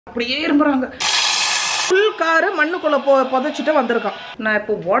அப்படியே இரும்புறாங்க. Full car மண்ணுக்குள்ளே புதைச்சிட்டு வந்திருக்கான். நான்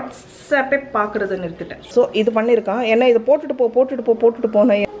இப்போ வாட்ஸ்அப்பே பார்க்குறத நிறுத்திட்டேன். ஸோ இது பண்ணியிருக்கான். ஏன்னா இதை போட்டுட்டு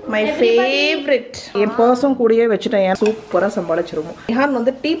போனேன். My favourite. என் பர்ஸும் கூடயே வச்சுட்டேன். சூப்பராக சம்பாதிச்சிருவோம். ரிஹான்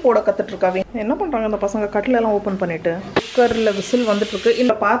வந்து டீ போட கற்றுட்டு இருக்காங்க. என்ன பண்ணுறாங்க அந்த பசங்க? கட்டிலெல்லாம் ஓப்பன் பண்ணிட்டு குக்கரில் விசில் வந்துட்டு இருக்கு.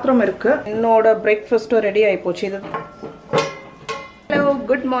 இந்த பாத்திரம் இருக்கு. என்னோட பிரேக்ஃபாஸ்ட்டும் ரெடி ஆகி போச்சு. இது ஹலோ,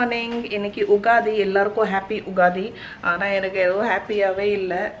 குட் மார்னிங். இன்னைக்கு உகாதி. எல்லாருக்கும் ஹாப்பி உகாதி. ஆனால் எனக்கு எதுவும் ஹாப்பியாகவே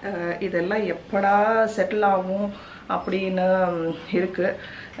இல்லை. இதெல்லாம் எப்படா செட்டில் ஆகும் அப்படின்னு இருக்குது.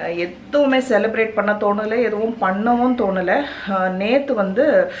 எதுவுமே செலிப்ரேட் பண்ண தோணலை, எதுவும் பண்ணவும் தோணலை. நேற்று வந்து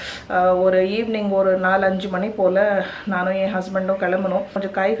ஒரு ஈவினிங் ஒரு 4-5 மணி போல் நானும் என் ஹஸ்பண்டும் கிளம்பணும்.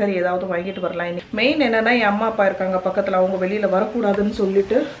 கொஞ்சம் காய்கறி ஏதாவது வாங்கிட்டு வரலாம். இன்னைக்கு மெயின் என்னென்னா என் அம்மா அப்பா இருக்காங்க பக்கத்தில். அவங்க வெளியில் வரக்கூடாதுன்னு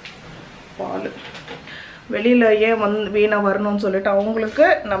சொல்லிட்டு பால் வெளியில் ஏன் வீணாக வரணும்னு சொல்லிட்டு அவங்களுக்கு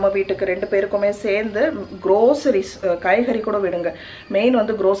நம்ம வீட்டுக்கு 2 பேருக்குமே சேர்ந்து க்ரோசரிஸ், காய்கறி கூட விடுங்க, மெயின்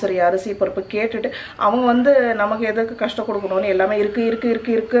வந்து க்ரோசரி, அரிசி பருப்பு கேட்டுட்டு அவங்க வந்து நமக்கு எதுக்கு கஷ்டம் கொடுக்கணும்னு எல்லாமே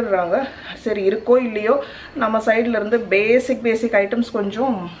இருக்குன்றாங்க. சரி, இருக்கோ இல்லையோ நம்ம சைடில் இருந்து பேசிக் ஐட்டம்ஸ்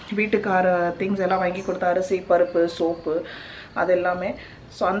கொஞ்சம் வீட்டுக்கார திங்ஸ் எல்லாம் வாங்கி கொடுத்தா, அரிசி பருப்பு சோப்பு அது எல்லாமே.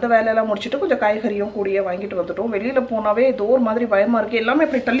 ஸோ அந்த வேலையெல்லாம் முடிச்சுட்டு கொஞ்சம் காய்கறியும் கூடியே வாங்கிட்டு வந்துட்டோம். வெளியில் போனாவே ஏதோ ஒரு மாதிரி பயமாக இருக்குது. எல்லாமே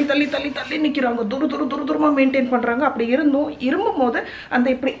அப்படி தள்ளி நிற்கிறாங்க. தூரமாக மெயின்டைன் பண்ணுறாங்க. அப்படி இரும்பும் போது அந்த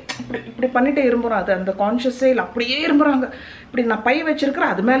இப்படி பண்ணிட்டு இரும்புறோம். அது அந்த கான்ஷியஸே இல்லை, அப்படியே இரும்புறாங்க. இப்படி நான் பை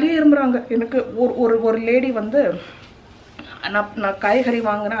வச்சிருக்கிறேன், அது மேலேயே இரும்புறாங்க. எனக்கு ஒரு லேடி வந்து நான் காய்கறி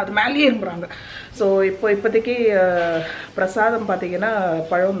வாங்கினேன், அது மேலேயே இரும்புறாங்க. ஸோ இப்போதைக்கு பிரசாதம் பார்த்தீங்கன்னா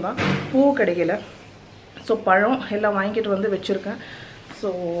பழம் தான், பூ கிடைக்கல. ஸோ பழம் எல்லாம் வாங்கிட்டு வந்து வச்சுருக்கேன்.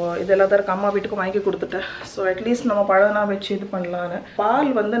 ஸோ இதெல்லாம் தான் இருக்குது. அம்மா வீட்டுக்கும் வாங்கி கொடுத்துட்டேன். ஸோ அட்லீஸ்ட் நம்ம பழம்னா வச்சு இது பண்ணலான்னு. பால்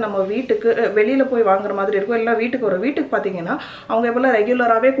வந்து நம்ம வீட்டுக்கு வெளியில் போய் வாங்குற மாதிரி இருக்கும். இல்லை வீட்டுக்கு பார்த்தீங்கன்னா அவங்க எப்போல்லாம்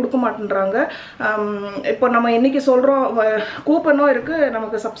ரெகுலராகவே கொடுக்க மாட்டேன்றாங்க. இப்போ நம்ம இன்றைக்கி சொல்கிறோம், கூப்பனும் இருக்குது,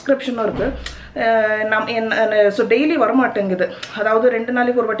 நமக்கு சப்ஸ்கிரிப்ஷனும் இருக்குது. ஸோ டெய்லி வரமாட்டேங்குது. அதாவது 2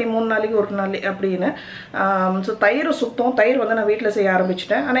 நாளைக்கு ஒரு வாட்டி, 3 நாளைக்கு ஒரு நாள் அப்படின்னு. ஸோ தயிர் சுத்தம், தயிர் வந்து நான் வீட்டில் செய்ய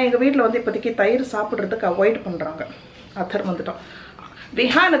ஆரம்பிச்சிட்டேன். ஆனால் எங்கள் வீட்டில் வந்து இப்போதைக்கு தயிர் சாப்பிட்றதுக்கு அவாய்ட் பண்ணுறாங்க. அத்தர் வந்துட்டோம்.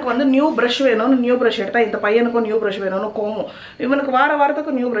 விஹானுக்கு வந்து நியூ ப்ரஷ் வேணும்னு நியூ ப்ரஷ் எடுத்தா, இந்த பையனுக்கும் நியூ ப்ரஷ் வேணும்னு கோவம். இவனுக்கு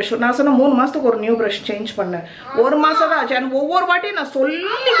வாரத்துக்கு நியூ ப்ரஷ். நான் சொன்ன 3 மாதத்துக்கு ஒரு நியூ ப்ரஷ் சேஞ்ச் பண்ணேன். 1 மாதம் தான் ஆச்சு. எனக்கு ஒவ்வொரு வாட்டியும் நான் சொல்லி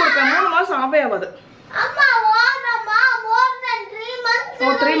கொடுப்பேன். 3 மாதம் ஆகாது.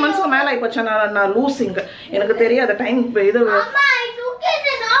 3 மந்த்ஸ்க்கு மேலே ஆகிப்போச்சு. நான் லூசிங்க, எனக்கு தெரியாத டைம். இது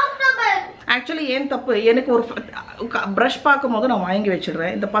ஆக்சுவலி ஏன் தப்பு, எனக்கு ஒரு ப்ரஷ் பார்க்கும்போது நான் வாங்கி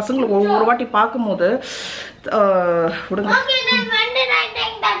வச்சிடுறேன். இந்த பசங்களுக்கு ஒவ்வொரு வாட்டி பார்க்கும்போது விடுங்க.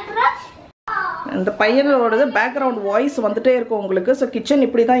 இந்த பையனோடது பேக்ரவுண்ட் வாய்ஸ் வந்துட்டே இருக்கும் உங்களுக்கு. ஸோ கிச்சன்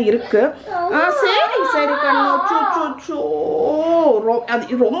இப்படி தான் இருக்கு. சரி கண்ணு.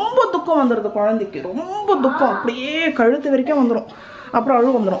 அது ரொம்ப துக்கம் வந்துடுது குழந்தைக்கு, ரொம்ப துக்கம். அப்படியே கழுத்து வரைக்கும் வந்துடும், அப்புறம்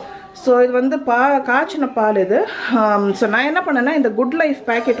அழுவு வந்துடும். ஸோ இது வந்து காய்ச்சின பால் இது. ஸோ நான் என்ன பண்ணேன்னா, இந்த குட் லைஃப்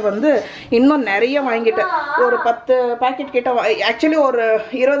பேக்கெட் வந்து இன்னும் நிறைய வாங்கிட்டேன். ஒரு 10 பேக்கெட் கிட்ட. ஆக்சுவலி ஒரு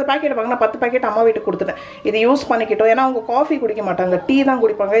 20 பேக்கெட் வாங்கினா 10 பேக்கெட் அம்மா வீட்டுக்கு கொடுத்துட்டேன். இது யூஸ் பண்ணிக்கிட்டோம். ஏன்னா அவங்க காஃபி குடிக்க மாட்டாங்க, டீ தான்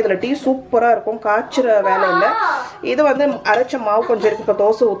குடிப்பாங்க. இதில் டீ சூப்பராக இருக்கும், காய்ச்சிற வேலை இல்லை. இது வந்து அரைச்ச மாவு கொஞ்சம் இருக்கு, இப்போ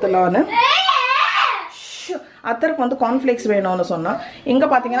தோசை ஊற்றலான்னு. அத்தருக்கு வந்து கார்ன்ஃப்ளேக்ஸ் வேணும்னு சொன்னா. இங்க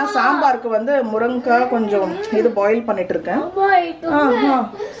பாத்தீங்கன்னா சாம்பாருக்கு வந்து முருங்கைக்காய் கொஞ்சம் இது பாயில் பண்ணிட்டு இருக்கேன்.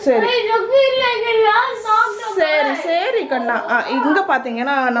 சரி கண்ணா. இங்க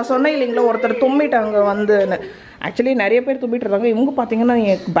பாத்தீங்கன்னா நான் சொன்னேன் இல்லைங்களா, ஒருத்தர் தும்பிட்டாங்க வந்துன்னு. ஆக்சுவலி நிறைய பேர் தும்பிட்டு இருக்காங்க. இவங்க பார்த்தீங்கன்னா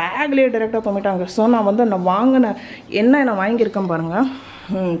என் பேக்லேயே டைரெக்டாக தும்பிட்டாங்க. ஸோ நான் வந்து நான் வாங்கினேன், என்ன நான் வாங்கியிருக்கேன் பாருங்கள்.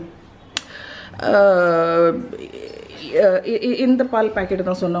 இந்த பால் பேக்கெட்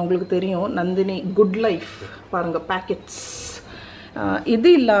தான் சொன்னேன், உங்களுக்கு தெரியும், நந்தினி குட் லைஃப் பாருங்கள் பேக்கெட்ஸ். இது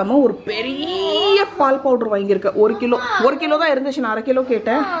இல்லாமல் ஒரு பெரிய பால் பவுடர் வாங்கியிருக்கேன். 1 கிலோ தான் இருந்துச்சு, நான் 1/2 கிலோ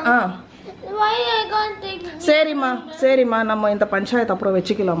கேட்டேன். சரிம்மா நம்ம இந்த பஞ்சாயத்து அப்புறம்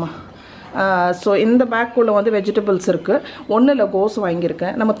வச்சுக்கலாமா. ஸோ இந்த பேக்குள்ளே வந்து வெஜிடபிள்ஸ் இருக்குது. ஒன்றில் கோஸ்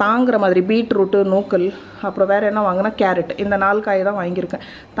வாங்கியிருக்கேன், நம்ம தாங்குற மாதிரி. பீட்ரூட்டு, நூக்கல், அப்புறம் வேறு என்ன வாங்கினா கேரட். இந்த 4 காய் தான் வாங்கியிருக்கேன்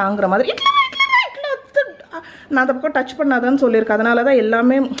தாங்குற மாதிரி. நான் அந்த பக்கம் டச் பண்ணாதான்னு சொல்லியிருக்கேன். அதனால தான்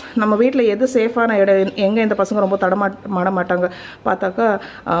எல்லாமே நம்ம வீட்டில் எது சேஃபான இடம், எங்கே இந்த பசங்க ரொம்ப மாட மாட்டாங்க பார்த்தாக்கா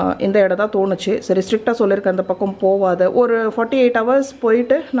இந்த இடம் தான் தோணுச்சு. சரி, ஸ்ட்ரிக்டாக சொல்லியிருக்கேன் அந்த பக்கம் போவாத. ஒரு 48 ஹவர்ஸ்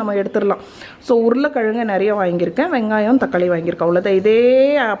போயிட்டு நம்ம எடுத்துடலாம். ஸோ உருளைக்கிழங்கு நிறைய வாங்கியிருக்கேன், வெங்காயம் தக்காளி வாங்கியிருக்கேன். அவ்வளோதான். இதே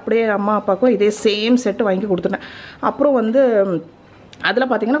அப்படியே அம்மா அப்பாவுக்கும் இதே சேம் செட்டு வாங்கி கொடுத்துட்டேன். அப்புறம் வந்து அதில்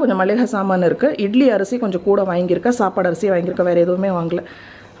பார்த்திங்கன்னா கொஞ்சம் மளிகை சாமான் இருக்குது. இட்லி அரிசி கொஞ்சம் கூட வாங்கியிருக்கேன், சாப்பாடு அரிசி வாங்கியிருக்கேன், வேறு எதுவுமே வாங்கலை.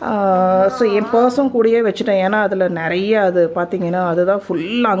 ஸோ என் பர்ஸும் கூடயே வச்சுட்டேன். ஏன்னா அதில் நிறைய அது பார்த்திங்கன்னா அதுதான்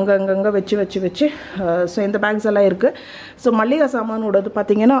ஃபுல்லாக அங்கங்கே வச்சு ஸோ இந்த பேக்ஸ் எல்லாம் இருக்குது. ஸோ மல்லிகை சாமானோடது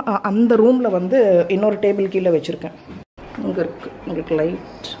பார்த்திங்கன்னா அந்த ரூமில் வந்து இன்னொரு டேபிள் கீழே வச்சுருக்கேன். இங்கே இருக்குது, இங்கே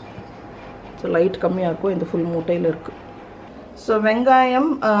லைட். ஸோ லைட் கம்மியாக இருக்கும், இந்த ஃபுல் மூட்டையில் இருக்குது. ஸோ வெங்காயம்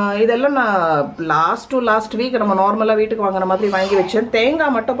இதெல்லாம் நான் லாஸ்ட் வீக் நம்ம நார்மலாக வீட்டுக்கு வாங்குற மாதிரி வாங்கி வச்சேன்.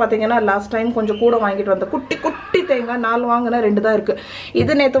 தேங்காய் மட்டும் பார்த்தீங்கன்னா லாஸ்ட் டைம் கொஞ்சம் கூட வாங்கிட்டு வந்தேன். குட்டி குட்டி தேங்காய் 4 வாங்கினா 2 தான் இருக்குது.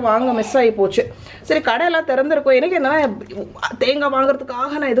 இது நேற்று வாங்க மிஸ் ஆகி போச்சு. சரி கடையெல்லாம் திறந்துருக்கும். எனக்கு என்னன்னா தேங்காய்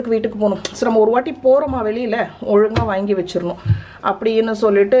வாங்குறதுக்காக நான் இதுக்கு வீட்டுக்கு போகணும். ஸோ நம்ம ஒரு வாட்டி போகிறோமா வெளியில் ஒழுங்காக வாங்கி வச்சிடணும் அப்படின்னு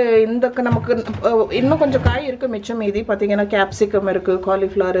சொல்லிட்டு நமக்கு இன்னும் கொஞ்சம் காய் இருக்குது மிச்சம். மீதி பார்த்தீங்கன்னா கேப்சிகம் இருக்குது,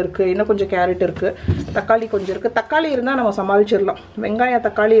 காலிஃப்ளவர் இருக்குது, இன்னும் கொஞ்சம் கேரட் இருக்குது, தக்காளி கொஞ்சம் இருக்குது. தக்காளி இருந்தால் நம்ம சமாளிச்சிடலாம். வெங்காயம்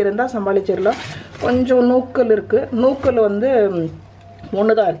தக்காளி இருந்தால் சமாளிச்சிடலாம். கொஞ்சம் நூக்கல் இருக்குது. நூக்கல் வந்து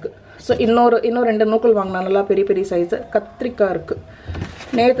 1 தான் இருக்குது. ஸோ இன்னும் 2 நூக்கல் வாங்கினா நல்லா பெரிய பெரிய சைஸு. கத்திரிக்காய் இருக்குது.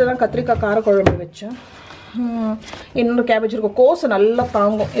 நேற்று தான் கத்திரிக்காய் காரக்குழம்பு வச்சேன். இன்னொரு கேபேஜ் இருக்கும். கோஸு நல்லா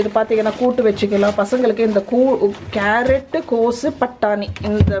தாங்கும். இது பார்த்தீங்கன்னா கூட்டு வச்சுக்கலாம். பசங்களுக்கு இந்த கேரட்டு, கோஸு, பட்டாணி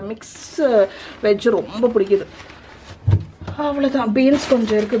இந்த மிக்ஸ் வெஜ் ரொம்ப பிடிக்குது. அவ்வளோதான். பீன்ஸ்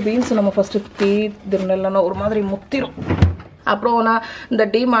கொஞ்சம் இருக்குது. பீன்ஸ் நம்ம ஃபஸ்ட்டு இல்லைன்னா ஒரு மாதிரி முத்திரும். அப்புறம் நான் இந்த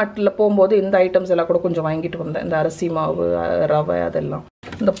டிமார்ட்டில் போகும்போது இந்த ஐட்டம்ஸ் எல்லாம் கூட கொஞ்சம் வாங்கிட்டு வந்தேன். இந்த அரிசி மாவு, ரவை, அதெல்லாம்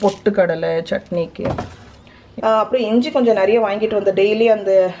இந்த பொட்டுக்கடலை சட்னிக்கு. அப்புறம் இஞ்சி கொஞ்சம் நிறைய வாங்கிட்டு வந்தேன். டெய்லி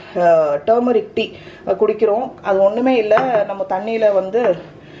அந்த டர்மரிக் டீ குடிக்கிறோம். அது ஒன்றுமே இல்லை, நம்ம தண்ணியில் வந்து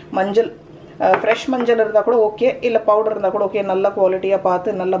மஞ்சள், ஃப்ரெஷ் மஞ்சள் இருந்தால் கூட ஓகே, இல்லை பவுடர் இருந்தால் கூட ஓகே, நல்ல குவாலிட்டியாக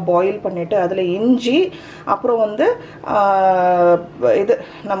பார்த்து நல்லா பாயில் பண்ணிவிட்டு அதில் இஞ்சி, அப்புறம் வந்து இது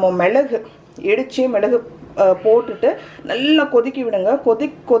நம்ம மிளகு இடித்து மிளகு போட்டுட்டு நல்லா கொதிக்கி விடுங்க.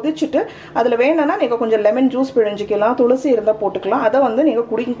 கொதிச்சுட்டு அதில் வேணும்னா நீங்கள் கொஞ்சம் லெமன் ஜூஸ் பிழிஞ்சிக்கலாம், துளசி இருந்தால் போட்டுக்கலாம். அதை வந்து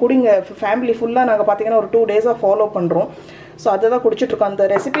நீங்கள் குடிங்க. ஃபேமிலி ஃபுல்லாக நாங்கள் பார்த்தீங்கன்னா ஒரு 2 டேஸாக ஃபாலோ பண்ணுறோம். ஸோ அதை தான் குடிச்சிட்ருக்கோம். அந்த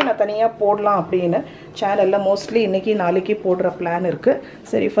ரெசிபி நான் தனியாக போடலாம் அப்படின்னு சேனலில் மோஸ்ட்லி இன்றைக்கி நாளைக்கு போடுற பிளான் இருக்குது.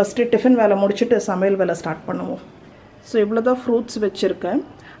 சரி ஃபஸ்ட்டு டிஃபன் வேலை முடிச்சுட்டு சமையல் வேலை ஸ்டார்ட் பண்ணுவோம். ஸோ இவ்வளோ தான் ஃப்ரூட்ஸ் வச்சுருக்கேன்.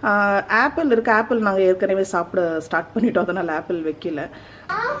 ஆப்பிள் இருக்குது. ஆப்பிள் நாங்கள் ஏற்கனவே சாப்பிட ஸ்டார்ட் பண்ணிட்டோம், அதனால் ஆப்பிள் வைக்கல.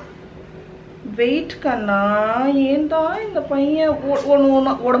 வெயிட் கண்ணா, ஏன் தான் இந்த பையன்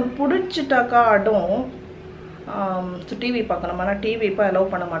உடம்பு பிடிச்சிட்டாக்கா ஆடும். ஸோ டிவி பார்க்கணும். ஆனால் டிவி இப்போ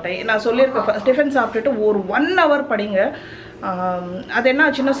அலோவ் பண்ண மாட்டேன். நான் சொல்லியிருக்கேன் டிஃபன் சாப்பிட்டுட்டு ஒரு 1 hour படிங்க. அது என்ன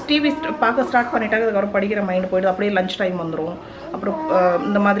ஆச்சுன்னா டிவி பார்க்க ஸ்டார்ட் பண்ணிட்டாங்க, அதுக்கப்புறம் படிக்கிற மைண்டு போய்டும். அப்படியே லஞ்ச் டைம் வந்துடும். அப்புறம்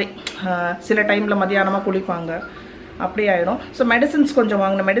இந்த மாதிரி சில டைமில் மதியானமாக குளிப்பாங்க, அப்படி ஆகிடும். ஸோ மெடிசின்ஸ் கொஞ்சம்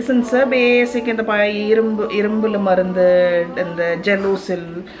வாங்கினேன். மெடிசின்ஸு பேசிக் இந்த இரும்புல மருந்து, இந்த ஜெலூசில்,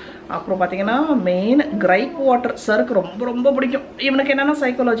 அப்புறம் பார்த்தீங்கன்னா மெயின் கிரைப் வாட்டர். சருக்கு ரொம்ப ரொம்ப பிடிக்கும். இவனுக்கு என்னென்னா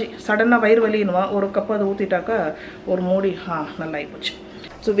சைக்காலஜி, சடனாக வயிறு வலின்னுவான். ஒரு கப் அதை ஊற்றிட்டாக்கா ஒரு மூடி நல்லா ஆகிப்போச்சு.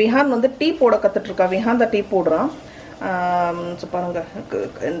 ஸோ விஹான் வந்து டீ போட கற்றுட்ருக்கான். விஹான் தான் டீ போடுறான். ஸோ பாருங்கள்,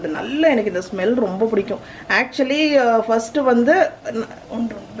 இந்த நல்ல எனக்கு இந்த ஸ்மெல் ரொம்ப பிடிக்கும். ஆக்சுவலி ஃபஸ்ட்டு வந்து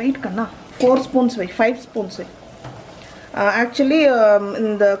வெயிட் கண்ணா 4 ஸ்பூன்ஸ் வை, 5 ஸ்பூன்ஸ் வை. ஆக்சுவலி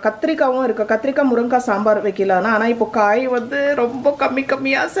இந்த கத்திரிக்காவும் இருக்குது. கத்திரிக்காய் முருங்காய் சாம்பார் வைக்கலான்னா, ஆனால் இப்போ காய் வந்து ரொம்ப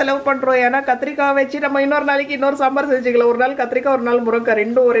கம்மியாக செலவு பண்ணுறோம். ஏன்னா கத்திரிக்காய் வச்சு நம்ம இன்னொரு நாளைக்கு இன்னொரு சாம்பார் செஞ்சுக்கலாம். ஒரு நாள் கத்திரிக்காய், ஒரு நாள் முருங்காய்,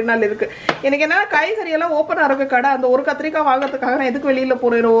 ரெண்டும் ஒரே நாள் இருக்குது. எனக்கு என்ன காய்கறியெல்லாம் ஓப்பனாக இருக்க கடை, அந்த ஒரு கத்திரிக்காய் வாங்கிறதுக்காக நான் எதுக்கு வெளியில்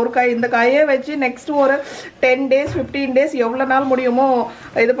போகிறேன். ஒரு காய், இந்த காயே வச்சு நெக்ஸ்ட் ஒரு 10 days 15 days எவ்வளோ நாள் முடியுமோ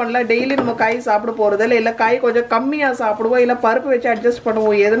இது பண்ணலாம். டெய்லி நம்ம காய் சாப்பிட போகிறதில்ல, இல்லை காய் கொஞ்சம் கம்மியாக சாப்பிடுவோம், இல்லை பருப்பு வச்சு அட்ஜஸ்ட்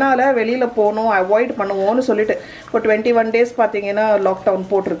பண்ணுவோம். எதனால் வெளியில் போகணும், அவாய்ட் பண்ணுவோம்னு சொல்லிட்டு இப்போ 21 days பார்த்தீங்கன்னா லாக்டவுன்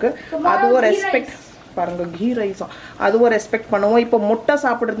போட்டிருக்கு. அதுவும் ரெஸ்பெக்ட் பாருங்க, கீ ரைஸும் அதுவும் ரெஸ்பெக்ட் பண்ணுவோம். இப்போ முட்டை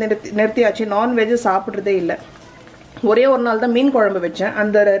சாப்பிட்றது நிறுத்தியாச்சு. நான்வெஜ் சாப்பிட்றதே இல்லை. ஒரே ஒரு நாள் தான் மீன் குழம்பு வச்சேன்.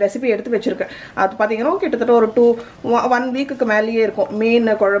 அந்த ரெசிபி எடுத்து வச்சுருக்கேன். அது பார்த்தீங்கன்னா கிட்டத்தட்ட ஒரு 1 வீக்குக்கு மேலேயே இருக்கும். மீன்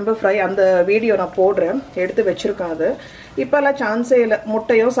குழம்பு ஃப்ரை அந்த வீடியோ நான் போடுறேன், எடுத்து வச்சுருக்கேன். அது இப்போல்லாம் சான்ஸே இல்லை,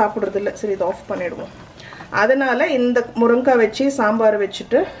 முட்டையும் சாப்பிட்றது இல்லை. சரி, இது ஆஃப் பண்ணிவிடுவோம். அதனால் இந்த முருங்காய் வச்சு சாம்பார்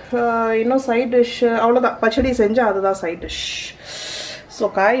வச்சுட்டு இன்னும் சைட் டிஷ் அவ்வளோதான். பச்சடி செஞ்சால் அதுதான் சைட் டிஷ். ஸோ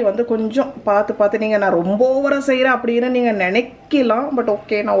காய் வந்து கொஞ்சம் பார்த்து நீங்கள் நான் ரொம்ப ஓவராக செய்கிறேன் அப்படின்னு நீங்கள் நினைக்கலாம். பட்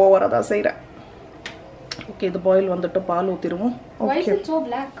ஓகே, நான் ஓவராக தான் செய்கிறேன். ஓகே, இது பாயில் வந்துட்டு பால் ஊற்றிடுவோம். ஓகே,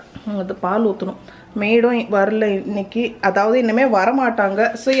 அது பால் ஊற்றணும். மேடும் வரல இன்னைக்கு, அதாவது இனிமேல் வரமாட்டாங்க.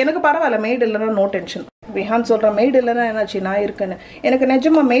 ஸோ எனக்கு பரவாயில்ல, மெய்டு இல்லைன்னா நோ டென்ஷன். விஹான் சொல்கிறேன் மெய்டு இல்லைன்னா என்னாச்சு, நான் இருக்கேன்னு. எனக்கு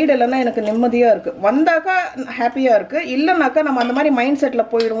நிஜமாக மெய்டு இல்லைன்னா எனக்கு நிம்மதியாக இருக்குது. வந்தாக்கா ஹாப்பியாக இருக்குது, இல்லைனாக்கா நம்ம அந்த மாதிரி மைண்ட் செட்டில்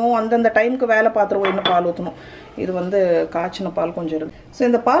போயிடுவோம். அந்தந்த டைமுக்கு வேலை பார்த்துருவோம். இன்னும் பால் ஊற்றணும். இது வந்து காய்ச்சின பால் கொஞ்சம் இருக்குது. ஸோ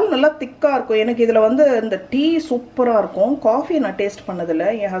இந்த பால் நல்லா திக்காக இருக்கும். எனக்கு இதில் வந்து இந்த டீ சூப்பராக இருக்கும். காஃபி நான் டேஸ்ட் பண்ணதில்லை.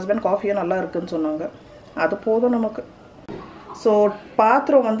 என் ஹஸ்பண்ட் காஃபியும் நல்லா இருக்குதுன்னு சொன்னாங்க. அது போதும் நமக்கு. ஸோ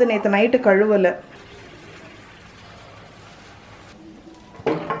பாத்திரம் வந்து நேற்று நைட்டு கழுவலை.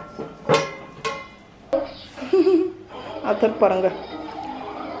 அத்தர் பாருங்க,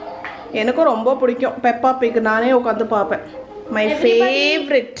 எனக்கும் ரொம்ப பிடிக்கும் பெப்பா பிக். நானே உட்காந்து பார்ப்பேன். My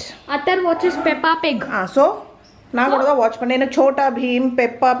favourite. Atar watches Peppa Pig. So நான் கூட தான் வாட்ச் பண்ணேன். எனக்கு சோட்டா பீம்,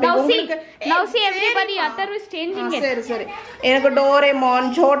 பெப்பா பிக், உங்களுக்கு now see everybody other is changing it. சரி எனக்கு டோரேமான்,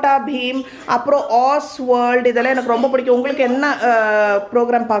 சோட்டா பீம், அப்புறம் ஆஸ்வர்ல்ட் இதெல்லாம் எனக்கு ரொம்ப பிடிக்கும். உங்களுக்கு என்ன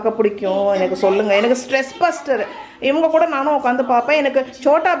ப்ரோக்ராம் பார்க்க பிடிக்கும் எனக்கு சொல்லுங்க. எனக்கு ஸ்ட்ரெஸ் பஸ்டர் இவங்க கூட நானும் உட்காந்து பார்ப்பேன். எனக்கு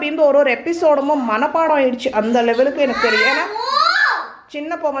சோட்டா பீம் ஒரு எபிசோடும் மனப்பாடம் ஆயிடுச்சு, அந்த லெவலுக்கு எனக்கு தெரியும். ஏன்னா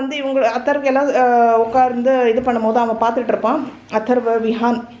சின்னப்போ வந்து இவங்க அத்தருக்கு எல்லாம் உட்கார்ந்து இது பண்ணும்போது அவன் பார்த்துட்டு இருப்பான். அத்தர்வ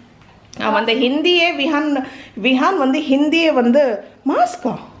விஹான் அவன் அந்த ஹிந்தியே விஹான் வந்து ஹிந்தியே வந்து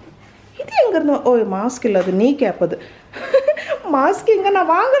மாஸ்கா இது எங்கேருந்து, ஓ மாஸ்க் இல்லை அது நீ கேப், அது மாஸ்க் எங்கே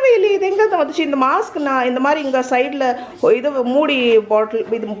நான் வாங்கவே இல்லை, இது எங்கே வந்துச்சு இந்த மாஸ்க். நான் இந்த மாதிரி இங்கே சைடில் இது மூடி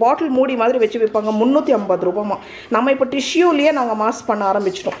பாட்டில் மூடி மாதிரி வச்சு வைப்பாங்க, 350 ரூபாமா. நம்ம இப்போ டிஷ்யூலேயே நாங்கள் மாஸ்க் பண்ண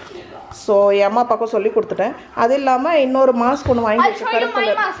ஆரம்பிச்சிட்டோம். ஸோ என் அம்மா அப்பாவுக்கும் சொல்லி கொடுத்துட்டேன். அது இல்லாமல் இன்னொரு மாஸ்க் ஒன்று வாங்கி வச்சு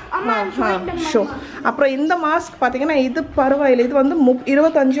கருப்பில் ஷோ. அப்புறம் இந்த மாஸ்க் பார்த்தீங்கன்னா இது பரவாயில்லை, இது வந்து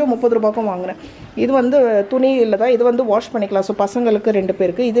 25-30 ரூபாய்க்கும் வாங்கினேன். இது வந்து துணி இல்லை தான், இது வந்து வாஷ் பண்ணிக்கலாம். ஸோ பசங்களுக்கு 2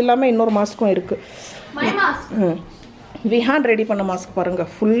 பேருக்கு. இது இல்லாமல் இன்னொரு மாஸ்க்கும் இருக்குது. விஹான் ரெடி பண்ண மாஸ்க் பாருங்கள்,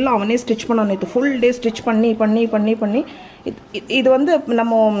 ஃபுல்லாக அவனே ஸ்டிச் பண்ண. நேற்று ஃபுல் டே ஸ்டிச் பண்ணி இது வந்து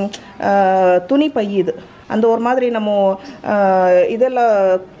நம்ம துணி பை, இது அந்த ஒரு மாதிரி நம்ம இதெல்லாம்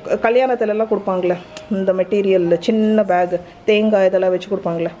கல்யாணத்துலலாம் கொடுப்பாங்களே இந்த மெட்டீரியல், சின்ன பேகு தேங்காய் இதெல்லாம் வச்சு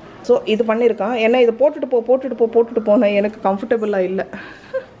கொடுப்பாங்களே. ஸோ இது பண்ணியிருக்கான். ஏன்னா இது போட்டுட்டு போனேன், எனக்கு கம்ஃபர்டபுளாக இல்லை.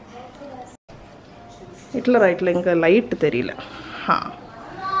 ரைட்டில் இங்கே லைட்டு தெரியல.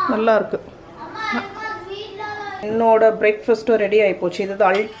 நல்லா இருக்குது. என்னோட பிரேக்ஃபாஸ்ட்டும் ரெடி ஆகிப்போச்சு. இது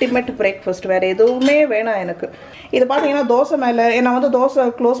அல்டிமேட் பிரேக்ஃபாஸ்ட், வேறு எதுவுமே வேணாம் எனக்கு. இது பார்த்தீங்கன்னா தோசை மேலே நான் வந்து தோசை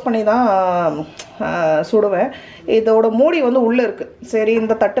க்ளோஸ் பண்ணி தான் சுடுவேன். இதோட மூடி வந்து உள்ளே இருக்குது. சரி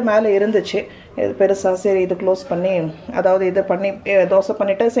இந்த தட்டு மேலே இருந்துச்சு, இது பெருசாக, சரி இது க்ளோஸ் பண்ணி அதாவது இது பண்ணி தோசை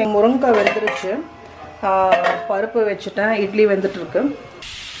பண்ணிவிட்டு சரி முருங்கைக்காய் வெந்துருச்சு. பருப்பு வச்சுட்டேன், இட்லி வெந்துட்டுருக்கு,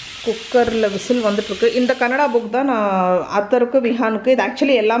 குக்கரில் விசில் வந்துட்டுருக்கு. இந்த கன்னடா புக் தான் நான் அத்தருக்கு விஹானுக்கு. இது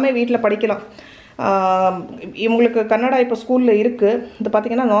ஆக்சுவலி எல்லாமே வீட்டில் படிக்கலாம். இவங்களுக்கு கன்னடா இப்போ ஸ்கூலில் இருக்குது. இது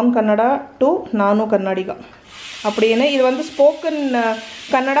பார்த்திங்கன்னா நான் கன்னடா டு நானும் கன்னடிகா அப்படின்னு. இது வந்து ஸ்போக்கன்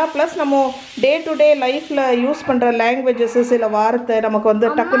கன்னடா ப்ளஸ் நம்ம டே டு டே லைஃப்பில் யூஸ் பண்ணுற லாங்குவேஜஸ், சில வார்த்தை நமக்கு வந்து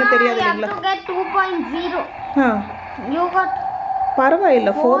டக்குன்னு தெரியாது இல்லைங்களா.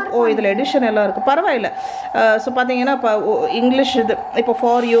 பரவாயில்லை 4 ஓ இதில் எடிஷன் எல்லாம் இருக்குது, பரவாயில்லை. ஸோ பார்த்தீங்கன்னா இப்போ இங்கிலீஷ் இது இப்போ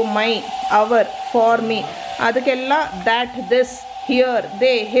for you, my, our, for me, அதுக்கெல்லாம் that, this, here,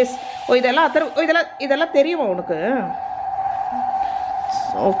 they, his. ஓ இதெல்லாம் தெரியுமா உனக்கு?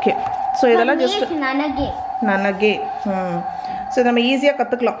 ஓகே. ஸோ இதெல்லாம் ஜஸ்ட் நனகே. ஸோ நம்ம ஈஸியாக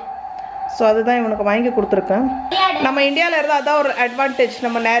கற்றுக்கலாம். ஸோ அதுதான் இவனுக்கு வாங்கி கொடுத்துருக்கேன். நம்ம இந்தியாவில் இருந்தால் அதான் ஒரு அட்வான்டேஜ்,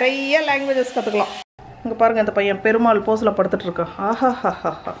 நம்ம நிறைய லாங்குவேஜஸ் கற்றுக்கலாம். இங்கே பாருங்கள், இந்த பையன் பெருமாள் போஸில் படுத்துட்டு இருக்கான்.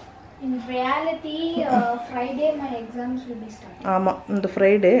 ஆஹா. In reality, Friday my exams will be starting. ஆமாம், இந்த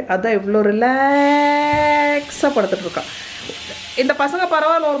ஃப்ரைடே அதான் இவ்வளோ ரிலாக்ஸாக படுத்துட்டு இருக்கான். இந்த பசங்க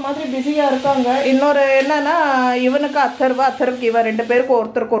பரவாயில்ல, ஒரு மாதிரி பிஸியாக இருக்காங்க. இன்னொரு என்னன்னா இவனுக்கு அத்தருக்கு இவன் 2 பேருக்கும்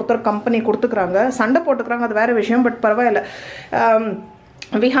ஒருத்தர் கம்பெனி கொடுத்துக்குறாங்க. சண்டை போட்டுக்கிறாங்க, அது வேறு விஷயம். பட் பரவாயில்ல,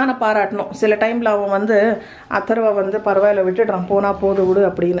 விஹானை பாராட்டணும். சில டைமில் அவன் வந்து அத்தர்வை வந்து பரவாயில்ல விட்டுடுறான், போனால் போது விடு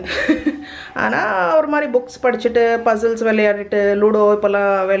அப்படின்னு. ஆனால் ஒரு மாதிரி புக்ஸ் படிச்சுட்டு பசில்ஸ் விளையாடிட்டு லூடோ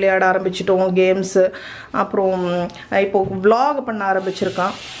இப்போல்லாம் விளையாட ஆரம்பிச்சிட்டோம், கேம்ஸு. அப்புறம் இப்போது vlog பண்ண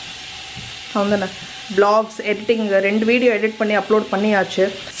ஆரம்பிச்சிருக்கான். அவன் தானே vlogs எடிட்டிங் 2 வீடியோ எடிட் பண்ணி அப்லோட் பண்ணியாச்சு.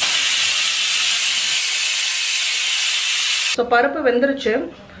 ஸோ பருப்பு வெந்துருச்சு.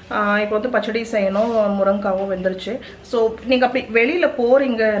 இப்போ வந்து பச்சடி செய்யணும், முருங்காவும் வெந்துருச்சு. ஸோ நீங்கள் அப்படி வெளியில்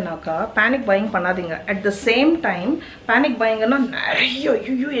போகிறீங்கனாக்கா பேனிக் பையிங் பண்ணாதீங்க. At the same time panic பையிங்கன்னா நிறைய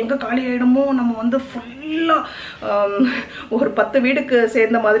ஐயோ எங்கே காலி ஆகிடுமோ, நம்ம வந்து ஃபுல்லாக ஒரு 10 வீடுக்கு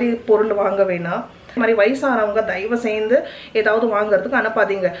சேர்ந்த மாதிரி பொருள் வாங்க வேணாம். இது மாதிரி வயசானவங்க தயவு செய்து ஏதாவது வாங்குறதுக்கு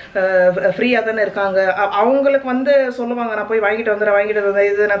அனுப்பாதீங்க. ஃப்ரீயாக தானே இருக்காங்க, அவங்களுக்கு வந்து சொல்லுவாங்க நான் போய் வாங்கிட்டு வந்துடுறேன்,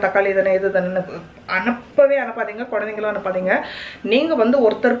 இது நான் தக்காளி தானே இது தானே, அனுப்பாதீங்க. குழந்தைங்களும் அனுப்பாதீங்க. நீங்கள் வந்து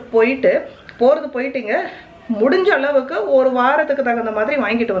ஒருத்தர் போயிட்டீங்க, முடிஞ்ச அளவுக்கு ஒரு வாரத்துக்கு தகுந்த மாதிரி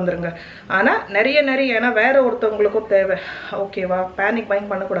வாங்கிட்டு வந்துருங்க. ஆனால் நிறைய ஏன்னா வேற ஒருத்தவங்களுக்கும் தேவை, ஓகேவா? பேனிக்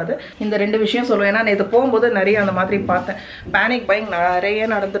பையிங் பண்ணக்கூடாது. இந்த 2 விஷயம் சொல்லுவேன். ஏன்னா இது போகும்போது நிறைய அந்த மாதிரி பார்த்தேன், பேனிக் பையிங் நிறைய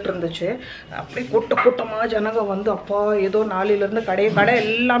நடந்துட்டு இருந்துச்சு. அப்படி கூட்டமாக ஜனங்க வந்து அப்பா ஏதோ நாளிலேருந்து கடை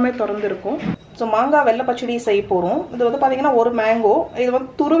எல்லாமே திறந்துருக்கும். ஸோ மாங்காய் வெள்ளை பச்சடி செய்ய போகிறோம். இது வந்து பார்த்திங்கன்னா ஒரு மேங்கோ, இது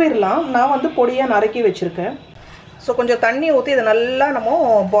வந்து துருவிடலாம். நான் வந்து பொடியாக நறுக்கி வச்சுருக்கேன். ஸோ கொஞ்சம் தண்ணி ஊற்றி இதை நல்லா நம்ம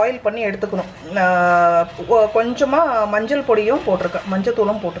பாயில் பண்ணி எடுத்துக்கணும். கொஞ்சமாக மஞ்சள் பொடியும் போட்டிருக்கேன்,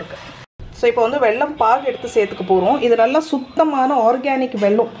 மஞ்சத்தூளும் போட்டிருக்கேன். ஸோ இப்போ வந்து வெல்லம் பாகு எடுத்து சேர்த்துக்க போகிறோம். இது நல்லா சுத்தமான ஆர்கானிக்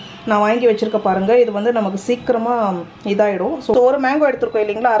வெல்லம் நான் வாங்கி வச்சுருக்க பாருங்கள். இது வந்து நமக்கு சீக்கிரமாக இதாகிடும். ஸோ ஒரு மேங்கோ எடுத்துருக்கோம்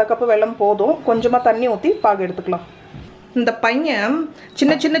இல்லைங்களா, 1/2 கப்பு வெல்லம் போதும். கொஞ்சமாக தண்ணி ஊற்றி பாகு எடுத்துக்கலாம். இந்த பையன்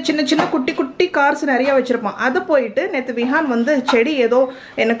சின்ன சின்ன சின்ன சின்ன குட்டி குட்டி கார்ஸ் நிறைய வச்சிருப்பான். அதை போயிட்டு நேற்று விஹான் வந்து செடி ஏதோ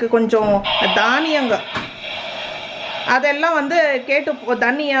எனக்கு கொஞ்சம் தானியங்க அதெல்லாம் வந்து கேட்டு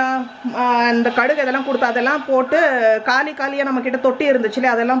தனியா இந்த கடுகு இதெல்லாம் கொடுத்து அதெல்லாம் போட்டு காலியாக நம்மக்கிட்ட தொட்டி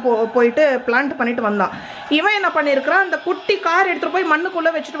இருந்துச்சுல அதெல்லாம் போயிட்டு பிளான்ட் பண்ணிட்டு வந்தான். இவன் என்ன பண்ணியிருக்கிறான், அந்த குட்டி கார் எடுத்துகிட்டு போய்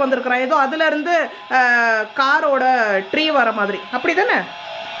மண்ணுக்குள்ளே வச்சுட்டு வந்திருக்கிறான். ஏதோ அதுலேருந்து காரோட ட்ரீ வர மாதிரி. அப்படி தானே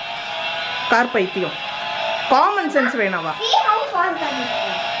கார் பைத்தியம். Common sense வேணாவா?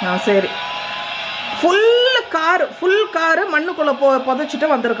 சரி. ஃபுல் காரு மண்ணுக்குள்ளே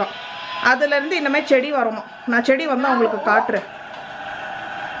புதைச்சிட்டு வந்திருக்கான். அதுலேருந்து இனிமேல் செடி வருமா. நான் செடி வந்து அவங்களுக்கு காட்டுறேன்.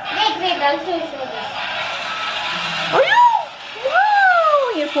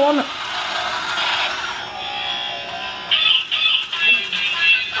 என் ஃபோனு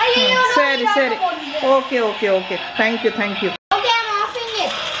சரி சரி ஓகே ஓகே ஓகே தேங்க்யூ.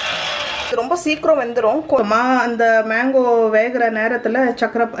 ரொம்ப சீக்கிரம் வெந்துடும். அந்த மேங்கோ வேகிற நேரத்தில்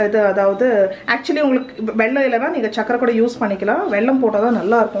சக்கரை இது அதாவது ஆக்சுவலி உங்களுக்கு வெள்ளம் இல்லைன்னா நீங்கள் சக்கரை கூட யூஸ் பண்ணிக்கலாம். வெள்ளம் போட்டால் தான்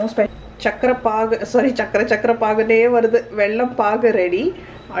நல்லாயிருக்கும். சக்கரை பாகுனே வருது. வெள்ளம் பாகு ரெடி.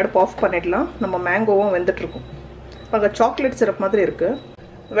 அடுப்பு ஆஃப் பண்ணிடலாம். நம்ம மேங்கோவும் வெந்துட்டுருக்கும். அங்கே சாக்லேட் சிரப் மாதிரி இருக்குது.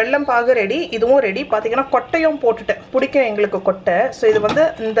 வெள்ளம் பாகு ரெடி. இதுவும் ரெடி. பார்த்தீங்கன்னா கொட்டையும் போட்டுட்டேன். பிடிக்கும் எங்களுக்கு கொட்டை. ஸோ இது வந்து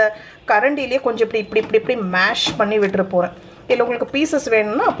இந்த கரண்டிலேயே கொஞ்சம் இப்படி மேஷ் பண்ணி விட்டுற போகிறேன். இல்லை உங்களுக்கு பீசஸ்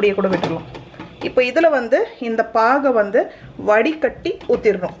வேணும்னா அப்படியே கூட விட்டுடலாம். இப்போ இதில் வந்து இந்த பாகை வந்து வடிகட்டி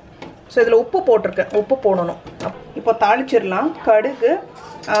ஊற்றிடணும். ஸோ இதில் உப்பு போட்டிருக்கேன். உப்பு போடணும். இப்போ தாளிச்சிடலாம். கடுகு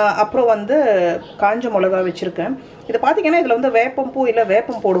அப்புறம் வந்து காஞ்ச மிளகா வச்சுருக்கேன். இது பார்த்தீங்கன்னா இதில் வந்து வேப்பம்பூ இல்லை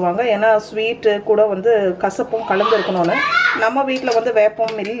வேப்பம் போடுவாங்க. ஏன்னா ஸ்வீட்டு கூட வந்து கசப்பும் கலந்து இருக்கணும்னு. நம்ம வீட்டில் வந்து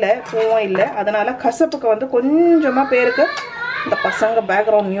வேப்பம் இல்லை, பூவும் இல்லை. அதனால் கசப்புக்கு வந்து கொஞ்சமாக பேருக்கு இந்த பசங்க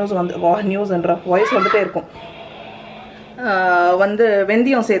பேக்ரவுண்ட் நியூஸ்ன்ற வாய்ஸ் வந்துகிட்டே இருக்கும். வந்து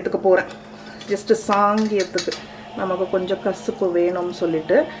வெந்தயம் சேர்த்துக்க போகிறேன். ஜஸ்ட்டு சாங்கியத்துக்கு நமக்கு கொஞ்சம் கசப்பு வேணும்னு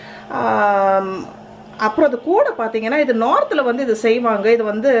சொல்லிட்டு. அப்புறம் அது கூட பார்த்தீங்கன்னா இது நார்த்தில் வந்து இது செய்வாங்க. இது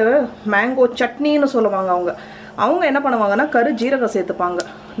வந்து மேங்கோ சட்னின்னு சொல்லுவாங்க. அவங்க என்ன பண்ணுவாங்கன்னா கருஜீரகம் சேர்த்துப்பாங்க.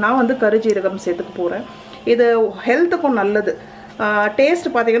 நான் வந்து கருஜீரகம் சேர்த்துக்க போகிறேன். இது ஹெல்த்துக்கும் நல்லது.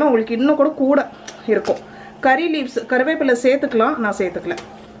 டேஸ்ட் பார்த்தீங்கன்னா உங்களுக்கு இன்னும் கூட இருக்கும். கறி லீவ்ஸ் கருவேப்பிலை சேர்த்துக்கலாம். நான் சேர்த்துக்கல.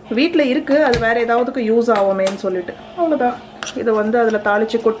 வீட்டில் இருக்குது. அது வேறு ஏதாவதுக்கு யூஸ் ஆகுமேன்னு சொல்லிட்டு அவ்வளோதான். இதை வந்து அதில்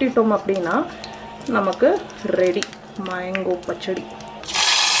தாளித்து கொட்டிட்டோம் அப்படின்னா நமக்கு ரெடி மேங்கோ பச்சடி.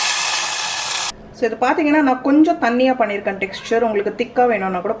 ஸோ இது பார்த்தீங்கன்னா நான் கொஞ்சம் தண்ணியாக பண்ணியிருக்கேன். டெக்ஸ்சர் உங்களுக்கு திக்காக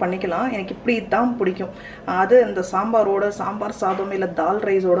வேணும்னா கூட பண்ணிக்கலாம். எனக்கு இப்படி தான் பிடிக்கும். அது இந்த சாம்பாரோட சாம்பார் சாதம் இல்லை தால்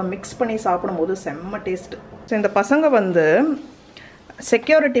ரைஸோட மிக்ஸ் பண்ணி சாப்பிடும்போது செம்ம டேஸ்ட்டு. ஸோ இந்த பசங்க வந்து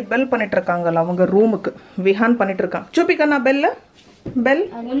செக்யூரிட்டி பெல் பண்ணிட்டுருக்காங்கல்ல அவங்க ரூமுக்கு. விஹான் பண்ணிட்டுருக்கான். சூப்பிக்கண்ணா பெல்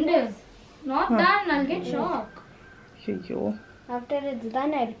ஐயோ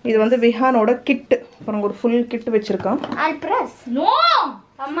இது வந்து விஹானோட கிட். அப்புறம் ஒரு ஃபுல் கிட் வச்சிருக்கான்.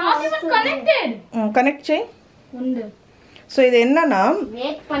 கனெக்ட் செய். ஸோ இது என்னன்னா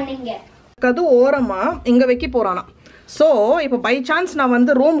கது ஓரமா இங்க வைக்க போறானா. ஸோ இப்போ பை சான்ஸ் நான்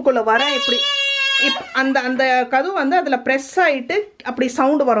வந்து ரூம்குள்ள வரேன். இப்படி அந்த அந்த கது வந்து அதுல ப்ரெஸ் ஆயிட்டு அப்படி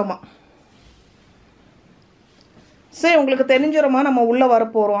சவுண்ட் வருமா. சரி உங்களுக்கு தெரிஞ்சிருமா நம்ம உள்ள வர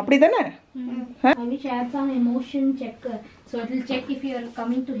போறோம். அப்படிதானே? I wish I had some emotion checker so it will check if you are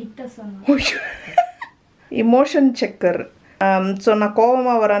coming to hit us or not. emotion checker. So நான்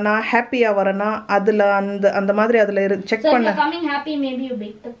கோவமா வரேனா ஹாப்பியா வரேனா அதுல அந்த மாதிரி அதுல செக் பண்ண. So if you're coming happy maybe you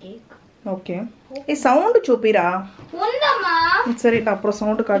bake the cake. Okay. A sound சூப்பிரா. உண்டமா. சரி நான் அப்புறம்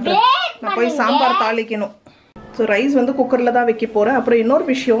சவுண்ட் காட்டுறேன். நான் போய் சாம்பார் தாளிக்கணும். ஸோ ரைஸ் வந்து குக்கரில் தான் வைக்க போகிறேன். அப்புறம் இன்னொரு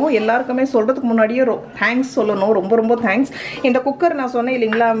விஷயம் எல்லாருக்குமே சொல்கிறதுக்கு முன்னாடியே தேங்க்ஸ் சொல்லணும். ரொம்ப தேங்க்ஸ். இந்த குக்கர் நான் சொன்னேன்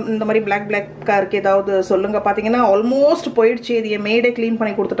இல்லைங்களா, இந்த மாதிரி பிளாக்காக இருக்குது ஏதாவது சொல்லுங்கள். பார்த்தீங்கன்னா ஆல்மோஸ்ட் போயிடுச்சு. இது என் மேடே க்ளீன்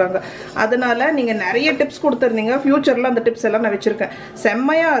பண்ணி கொடுத்துட்டாங்க. அதனால் நீங்கள் நிறைய டிப்ஸ் கொடுத்துருந்தீங்க. ஃப்யூச்சரில் அந்த டிப்ஸ் எல்லாம் நான் வச்சுருக்கேன்.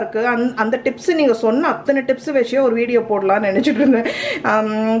 செம்மையாக இருக்குது. அந்த டிப்ஸு நீங்கள் சொன்ன அத்தனை டிப்ஸு வச்சே ஒரு வீடியோ போடலான்னு நினச்சிட்டு இருந்தேன்.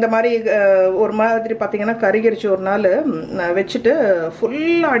 இந்த மாதிரி ஒரு மாதிரி பார்த்தீங்கன்னா கருகிருச்சு. ஒரு நாள் வச்சுட்டு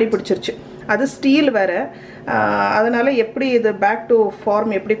ஃபுல்லாக அடி பிடிச்சிருச்சு. அது ஸ்டீல் வேறு. அதனால் எப்படி இது பேக் டு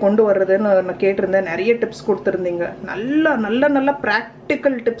ஃபார்ம் எப்படி கொண்டு வர்றதுன்னு நான் கேட்டிருந்தேன். நிறைய டிப்ஸ் கொடுத்துருந்தீங்க. நல்ல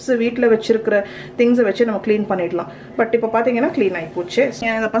ப்ராக்டிக்கல் டிப்ஸு வீட்டில் வச்சுருக்கிற திங்ஸை வச்சு நம்ம க்ளீன் பண்ணிடலாம். பட் இப்போ பார்த்தீங்கன்னா க்ளீன் ஆகி போச்சு.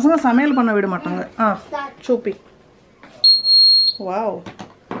 இந்த பசங்க சமையல் பண்ண விட மாட்டாங்க. சூப்பி. Wow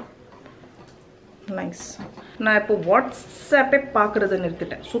nice. நான் இப்போ வாட்ஸ்அப்பே பார்க்குறத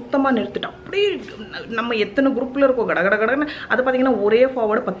நிறுத்திட்டேன். சுத்தமாக நிறுத்திட்டேன். அப்படியே நம்ம எத்தனை குரூப்பில் இருக்கோம் கடகடன்னு அது பார்த்தீங்கன்னா ஒரே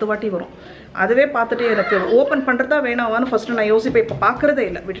ஃபார்வர்டு 10 வாட்டி வரும். அதுவே பார்த்துட்டு எனக்கு ஓப்பன் பண்ணுறதா வேணாவான்னு ஃபஸ்ட்டு நான் யோசிப்பேன். இப்போ பார்க்குறதே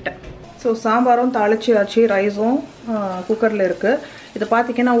இல்லை, விட்டுட்டேன். ஸோ சாம்பாரும் தாளிச்சாச்சு, ரைஸும் குக்கரில் இருக்குது. இது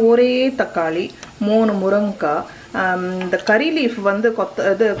பார்த்தீங்கன்னா ஒரே தக்காளி, 3 முருங்கைக்காய், இந்த கறி லீஃப் வந்து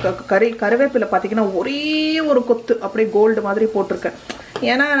இது கருவேப்பிலை பார்த்தீங்கன்னா ஒரே ஒரு கொத்து அப்படியே கோல்டு மாதிரி போட்டிருக்கேன்.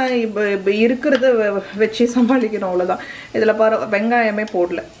 ஏன்னா இப்போ இருக்கிறது வச்சு சமாளிக்கணும், அவ்வளோதான். இதில் வெங்காயமே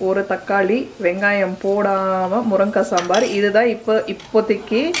போடல, ஒரு தக்காளி வெங்காயம் போடாமல் முருங்கைக்காய் சாம்பார். இதுதான்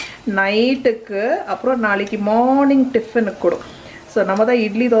இப்போதைக்கு நைட்டுக்கு, அப்புறம் நாளைக்கு மார்னிங் டிஃபனுக்கு கூட. ஸோ நம்ம தான்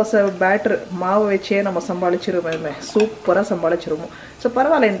இட்லி தோசை பேட்டர் மாவு வச்சே நம்ம சமாளிச்சிருவோமே, சூப்பராக சமாளிச்சிருவோம். ஸோ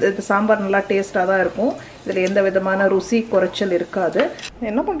பரவாயில்ல, இந்த சாம்பார் நல்லா டேஸ்ட்டாக தான் இருக்கும். இதில் எந்த விதமான ருசி குறைச்சல் இருக்காது.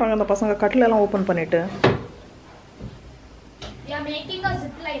 என்ன பண்ணுறாங்க இந்த பசங்க? கட்டிலெல்லாம் ஓப்பன் பண்ணிவிட்டு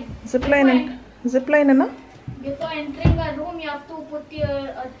zipline என்ன? Before entering a room, you have to put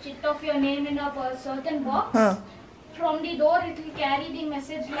a chit of your name in a certain box. From the door, it will carry the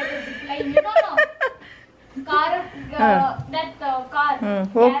message like a zipline. You don't know. Car, car.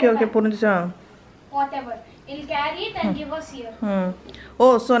 Okay, புரிஞ்சுச்சா? Whatever. It'll carry it and give us here.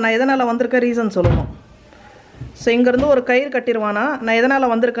 So நான் எதனால் வந்திருக்க reason சொல்லணும். So இங்கேருந்து ஒரு கயிறு கட்டிடுவானா, நான்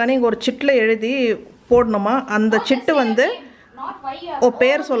எதனால் வந்திருக்கானே இங்கே ஒரு சிட்டில் எழுதி போடணுமா. அந்த சிட்டு வந்து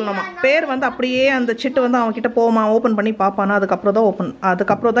பேர் சொல்லணுமா, பேர் வந்து அப்படியே அந்த சிட்டு வந்து அவன்கிட்ட போமா, ஓப்பன் பண்ணி பார்ப்பானா,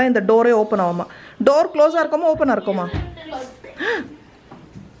 அதுக்கப்புறம் தான் இந்த டோரே ஓப்பன் ஆகுமா. டோர் க்ளோஸாக இருக்குமா ஓப்பனாக இருக்குமா?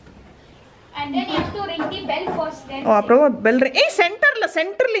 அப்புறம் பெல்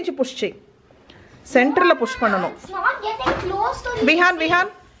சென்டர்ல இஞ்சி புஷ் செய், சென்டர்ல புஷ் பண்ணணும்.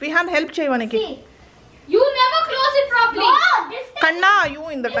 Vihaan help செய்வானிக்கு. You never close it properly. கண்ணா, ஐயோ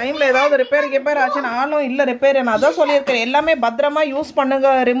இந்த டைம்ல ஏதாவது ரிப்பேர் ஆச்சு. நானும் இல்லை ரிப்பேர், நான் அதான் சொல்லியிருக்கேன், எல்லாமே பத்திரமா யூஸ் பண்ணுங்க.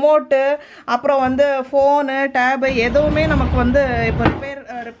 ரிமோட்டு, அப்புறம் வந்து ஃபோனு, டேபு எதுவுமே நமக்கு வந்து இப்போ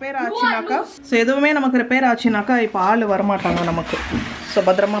ரிப்பேர் ஆச்சுனாக்கா, ஸோ எதுவுமே நமக்கு ரிப்பேர் ஆச்சுனாக்கா இப்போ ஆள் வரமாட்டாங்க நமக்கு. ஸோ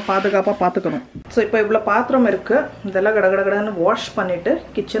பத்திரமா பாதுகாப்பாக பார்த்துக்கணும். ஸோ இப்போ இவ்வளோ பாத்திரம் இருக்குது, இதெல்லாம் கடகடன்னு வாஷ் பண்ணிவிட்டு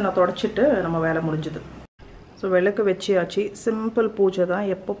கிச்சனை தொடச்சிட்டு நம்ம வேலை முடிஞ்சுது. ஸோ விளக்கு வச்சியாச்சு. சிம்பிள் பூஜை தான்,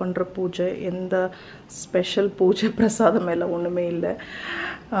 எப்போ பண்ணுற பூஜை, எந்த ஸ்பெஷல் பூஜை பிரசாதம் எல்லாம் ஒன்றுமே இல்லை.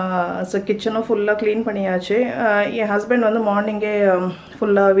 ஸோ கிச்சனும் ஃபுல்லாக க்ளீன் பண்ணியாச்சு. என் ஹஸ்பண்ட் வந்து மார்னிங்கே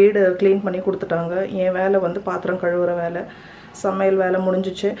ஃபுல்லாக வீடு க்ளீன் பண்ணி கொடுத்துட்டாங்க. என் வேலை வந்து பாத்திரம் கழுவுற வேலை, சமையல் வேலை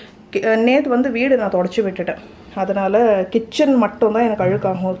முடிஞ்சிச்சு. நேற்று வந்து வீடு நான் தொடச்சி விட்டுட்டேன், அதனால் கிச்சன் மட்டும் தான் எனக்கு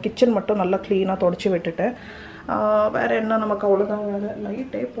அழுக்காகும். கிச்சன் மட்டும் நல்லா க்ளீனாக தொடச்சி விட்டுட்டேன். வேறு என்ன நமக்கு அவ்வளோதான் வேலை.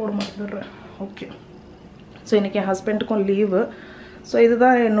 லைட்டே போட மாட்டேடுறேன். ஓகே, ஸோ இன்றைக்கி என் ஹஸ்பண்டுக்கும் லீவு. ஸோ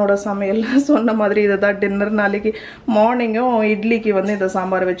இதுதான் என்னோடய சமையல். சொன்ன மாதிரி இதுதான் டின்னர். நாளைக்கு மார்னிங்கும் இட்லிக்கு வந்து இந்த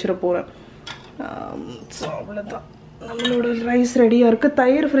சாம்பார் வச்சுட்டு போகிறேன். ஸோ அவ்வளோதான், நம்மளோட ரைஸ் ரெடியாக இருக்குது.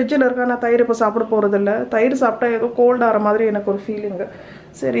 தயிர் ஃப்ரிட்ஜில் இருக்கா, நான் தயிர் இப்போ சாப்பிட போகிறதில்ல. தயிர் சாப்பிட்டா ஏதோ கோல்ட் ஆகிற மாதிரி எனக்கு ஒரு ஃபீலிங்கு.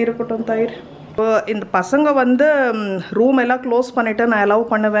 சரி இருக்கட்டும் தயிர். இப்போ இந்த பசங்க வந்து ரூம் எல்லாம் க்ளோஸ் பண்ணிவிட்டு நான் அலோவ்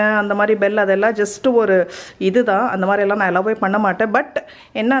பண்ணுவேன், அந்த மாதிரி பெல் அதெல்லாம் ஜஸ்ட்டு ஒரு இது தான். அந்த மாதிரியெல்லாம் நான் அலோவே பண்ண மாட்டேன். பட்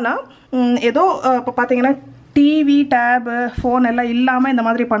என்னன்னா ஏதோ இப்போ பார்த்தீங்கன்னா டிவி, டேபு, ஃபோன் எல்லாம் இல்லாமல் இந்த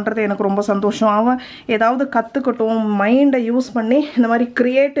மாதிரி பண்ணுறது எனக்கு ரொம்ப சந்தோஷம். அவன் ஏதாவது கற்றுக்கட்டும், மைண்டை யூஸ் பண்ணி இந்த மாதிரி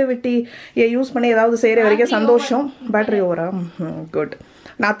க்ரியேட்டிவிட்டியை யூஸ் பண்ணி ஏதாவது செய்கிற வரைக்கும் சந்தோஷம். பேட்டரி ஓவரா? குட்.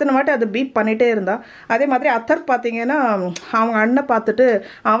 நான் அத்தனை வாட்டி அதை பீப் பண்ணிகிட்டே இருந்தான். அதே மாதிரி அத்தர் பார்த்தீங்கன்னா அவங்க அண்ணன் பார்த்துட்டு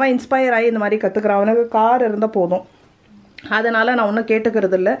அவன் இன்ஸ்பயர் ஆகி இந்த மாதிரி கற்றுக்குறான். அவனுக்கு கார் இருந்தால் போதும், அதனால் நான் ஒன்றும்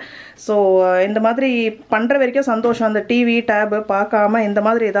கேட்டுக்கிறது இல்லை. ஸோ இந்த மாதிரி பண்ணுற வரைக்கும் சந்தோஷம். அந்த டிவி, டேபு பார்க்காம இந்த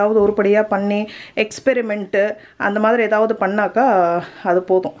மாதிரி ஏதாவது உருப்படியாக பண்ணி எக்ஸ்பெரிமெண்ட்டு அந்த மாதிரி ஏதாவது பண்ணாக்கா அது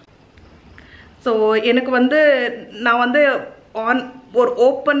போதும். ஸோ எனக்கு வந்து நான் வந்து ஒரு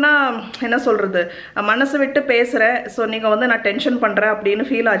ஓப்பனாக என்ன சொல்கிறது, மனசு விட்டு பேசுகிறேன். ஸோ நீங்கள் வந்து நான் டென்ஷன் பண்ணுறேன் அப்படின்னு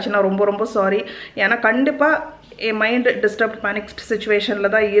ஃபீல் ஆச்சுன்னா ரொம்ப ரொம்ப சாரி. ஏன்னா கண்டிப்பாக என் மைண்டு டிஸ்டர்ப் பேனிக்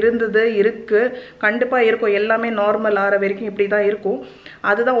சுச்சுவேஷனில் தான் இருக்குது, கண்டிப்பாக இருக்கும். எல்லாமே நார்மல் ஆகிற வரைக்கும் இப்படி தான் இருக்கும்.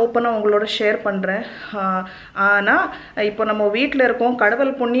 அதுதான் ஓப்பனாக உங்களோட ஷேர் பண்ணுறேன். ஆனால் இப்போ நம்ம வீட்டில் இருக்கோம்,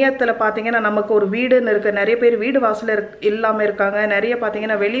 கடவுள் புண்ணியத்தில் பார்த்தீங்கன்னா நமக்கு ஒரு வீடுன்னு இருக்குது. நிறைய பேர் வீடு வாசல் இல்லாமல் இருக்காங்க. நிறைய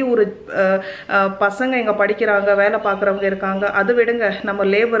பார்த்தீங்கன்னா வெளியூர் பசங்க இங்கே படிக்கிறாங்க, வேலை பார்க்குறவங்க இருக்காங்க. அது விடுங்க, நம்ம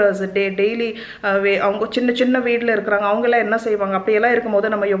லேபரர்ஸ் டெய்லி அவங்க சின்ன சின்ன வீட்டில் இருக்கிறாங்க. அவங்களாம் என்ன செய்வாங்க? அப்படியெல்லாம்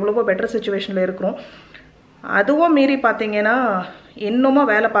இருக்கும்போது நம்ம எவ்வளவோ பெட்டர் சுச்சுவேஷனில் இருக்கிறோம். அதுவும் மீறி பார்த்தீங்கன்னா இன்னமும்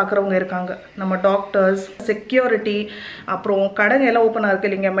வேலை பார்க்குறவங்க இருக்காங்க. நம்ம டாக்டர்ஸ், செக்யூரிட்டி, அப்புறம் கடைங்க எல்லாம் ஓப்பனாக இருக்குது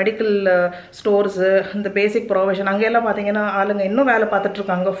இல்லைங்க, மெடிக்கல் ஸ்டோர்ஸு, இந்த பேசிக் ப்ரொவிஷன், அங்கெல்லாம் பார்த்தீங்கன்னா ஆளுங்க இன்னும் வேலை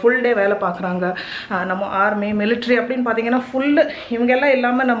பார்த்துட்ருக்காங்க, ஃபுல் டே வேலை பார்க்குறாங்க. நம்ம ஆர்மி, மிலிட்ரி அப்படின்னு பார்த்தீங்கன்னா ஃபுல்லு இவங்கெல்லாம்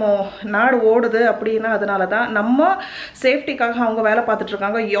இல்லாமல் நம்ம நாடு ஓடுது. அப்படின்னா அதனால தான் நம்ம சேஃப்டிக்காக அவங்க வேலை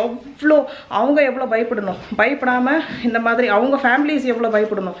பார்த்துட்ருக்காங்க. அவங்க எவ்வளோ பயப்படாமல் இந்த மாதிரி அவங்க ஃபேமிலிஸ் எவ்வளோ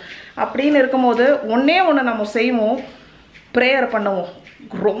பயப்படணும் அப்படின்னு இருக்கும்போது ஒன்றே ஒன்று நம்ம செய்வோம். ப்ரேயர் பண்ணுவோம்.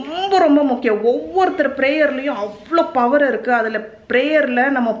 ரொம்ப ரொம்ப முக்கியம். ஒவ்வொருத்தர் ப்ரேயர்லேயும் அவ்வளோ பவர் இருக்குது. அதில்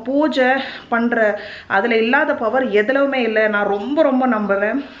ப்ரேயரில் நம்ம பூஜை பண்ணுற அதில் இல்லாத பவர் எதுலவுமே இல்லை. நான் ரொம்ப ரொம்ப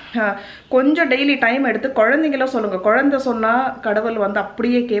நம்புகிறேன். கொஞ்சம் டெய்லி டைம் எடுத்து குழந்தைங்களும் சொல்லுங்கள். குழந்தை சொன்னால் கடவுள் வந்து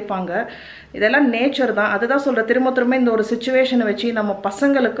அப்படியே கேட்பாங்க. இதெல்லாம் நேச்சர் தான். அதுதான் சொல்கிறேன். திரும்ப திரும்ப இந்த ஒரு சிச்சுவேஷனை வச்சு நம்ம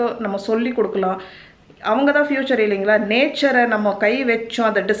பசங்களுக்கு நம்ம சொல்லி கொடுக்கலாம். அவங்க தான் ஃப்யூச்சர் இல்லைங்களா? நேச்சரை நம்ம கை வச்சோம்,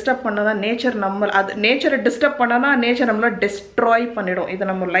 அதை டிஸ்டர்ப் பண்ண தான் நேச்சர் நம்ம அது நேச்சரை டிஸ்டர்ப் பண்ணனா நேச்சர் நம்மளை டிஸ்ட்ராய் பண்ணிடும். இதை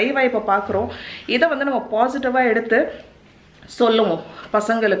நம்ம லைவாக இப்போ பார்க்குறோம். இதை வந்து நம்ம பாசிட்டிவாக எடுத்து சொல்லுவோம்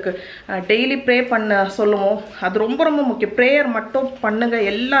பசங்களுக்கு. டெய்லி ப்ரே பண்ண சொல்லுவோம். அது ரொம்ப ரொம்ப முக்கியம். ப்ரேயர் மட்டும் பண்ணுங்க.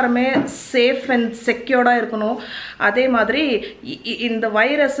 எல்லாருமே சேஃப் அண்ட் செக்யூர்டாக இருக்கணும். அதே மாதிரி இந்த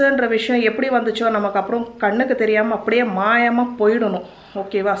வைரஸ்ன்ற விஷயம் எப்படி வந்துச்சோ நமக்கு அப்புறம் கண்ணுக்கு தெரியாமல் அப்படியே மாயமாக போயிடணும்.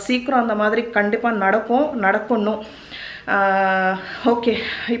 ஓகேவா? சீக்கிரம் அந்த மாதிரி கண்டிப்பாக நடக்கணும். ஓகே,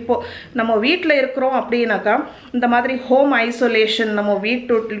 இப்போது நம்ம வீட்டில் இருக்கிறோம் அப்படின்னாக்கா இந்த மாதிரி ஹோம் ஐசோலேஷன் நம்ம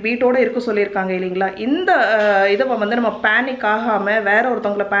வீட்டோடு இருக்க சொல்லியிருக்காங்க இல்லைங்களா? இந்த இதை வந்து நம்ம பேனிக் ஆகாமல் வேற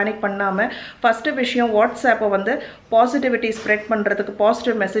ஒருத்தவங்களை பேனிக் பண்ணாமல் ஃபஸ்ட்டு விஷயம் வாட்ஸ்ஆப்பை வந்து பாசிட்டிவிட்டி ஸ்ப்ரெட் பண்ணுறதுக்கு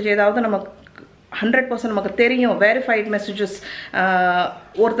பாசிட்டிவ் மெசேஜ் ஏதாவது நமக்கு 100% நமக்கு தெரியும். வெரிஃபைட் மெசேஜஸ்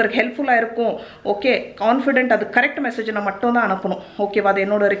ஒருத்தருக்கு ஹெல்ப்ஃபுல்லாக இருக்கும். ஓகே, கான்ஃபிடென்ட் அது கரெக்ட் மெசேஜை மட்டும் தான் அனுப்பணும். ஓகேவா? அது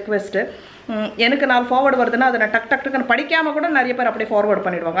என்னோட ரிக்வெஸ்ட்டு. எனக்கு நான் ஃபார்வர்டு வருதுன்னா அதை நான் டக்குன்னு படிக்காமல் கூட நிறைய பேர் அப்படியே ஃபார்வர்டு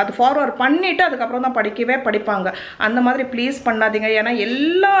பண்ணிடுவாங்க. அது ஃபார்வர்டு பண்ணிவிட்டு அதுக்கப்புறம் தான் படிப்பாங்க. அந்த மாதிரி ப்ளீஸ் பண்ணாதீங்க. ஏன்னா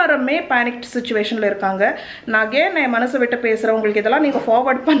எல்லாருமே பேனிக் சுச்சுவேஷனில் இருக்காங்க. நான் என் மனசை விட்டு பேசுகிறேன். உங்களுக்கு இதெல்லாம் நீங்கள்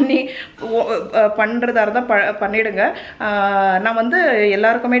ஃபார்வர்ட் பண்ணி பண்ணுறதா இருந்தால் பண்ணிவிடுங்க. நான் வந்து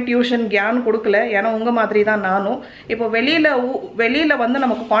எல்லாருக்குமே டியூஷன் கியான் கொடுக்கல. ஏன்னா உங்கள் மாதிரி தான் நானும். இப்போ வெளியில் வந்து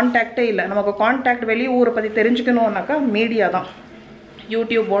நமக்கு கான்டாக்டே இல்லை. நமக்கு கான்டாக்ட் வெளி ஊரை பற்றி தெரிஞ்சுக்கணுன்னாக்கா மீடியா தான்,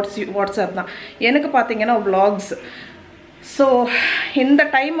 யூடியூப், வாட்ஸ்அப் தான். எனக்கு பார்த்தீங்கன்னா vlogs. ஸோ இந்த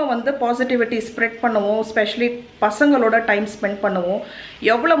டைமை வந்து பாசிட்டிவிட்டி ஸ்ப்ரெட் பண்ணுவோம். ஸ்பெஷலி பசங்களோட டைம் ஸ்பெண்ட் பண்ணுவோம்.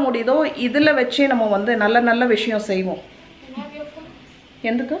 எவ்வளோ முடியுதோ இதில் வச்சே நம்ம வந்து நல்ல நல்ல விஷயம் செய்வோம்.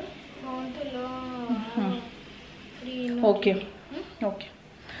 எதுக்கு? ஓகே.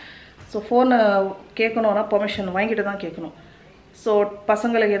 ஸோ ஃபோனை கேட்கணுன்னா பெர்மிஷன் வாங்கிட்டு தான் கேட்கணும். ஸோ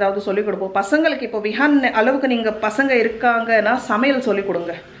பசங்களுக்கு ஏதாவது சொல்லிக் கொடுப்போம். பசங்களுக்கு இப்போ விஹான் அளவுக்கு நீங்கள் பசங்க இருக்காங்கன்னா சமையல் சொல்லிக்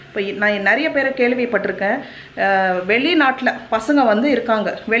கொடுங்க. இப்போ நான் நிறைய பேரை கேள்விப்பட்டிருக்கேன். வெளிநாட்டில் பசங்க வந்து இருக்காங்க,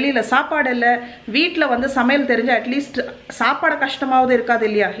 வெளியில் சாப்பாடு இல்லை, வீட்டில் வந்து சமையல் தெரிஞ்சால் அட்லீஸ்ட் சாப்பாடு கஷ்டமாவது இருக்காது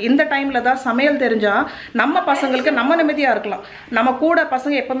இல்லையா? இந்த டைமில் தான் சமையல் தெரிஞ்சால் நம்ம பசங்களுக்கு நம்ம நிம்மதியாக இருக்கலாம். நம்ம கூட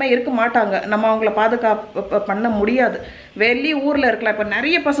பசங்க எப்போவுமே இருக்க மாட்டாங்க. நம்ம அவங்கள பாதுகாப்பு பண்ண முடியாது. வெளி ஊரில் இருக்கலாம். இப்போ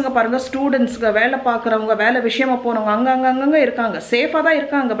நிறைய பசங்க பாருங்கள், ஸ்டூடெண்ட்ஸுங்க, வேலை பார்க்குறவங்க, வேலை விஷயமா போனவங்க அங்கங்கே இருக்காங்க. சேஃபாக தான்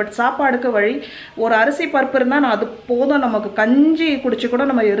இருக்காங்க. பட் சாப்பாடுக்கு வழி ஒரு அரிசி பருப்பு இருந்தால் நான் அது போதும், நமக்கு கஞ்சி குடிச்சு கூட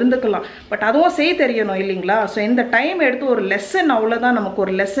நம்ம இருந்துக்கலாம். பட் அதுவும் செய்ய தெரியணும் இல்லைங்களா? ஸோ இந்த டைம் எடுத்து ஒரு லெசன், அவ்வளோதான் நமக்கு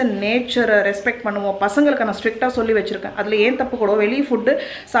ஒரு லெசன். நேச்சரை ரெஸ்பெக்ட் பண்ணுவோம். பசங்களுக்கு நான் ஸ்ட்ரிக்டாக சொல்லி வச்சுருக்கேன். அதில் ஏன் தப்பு கூட, வெளியே ஃபுட்டு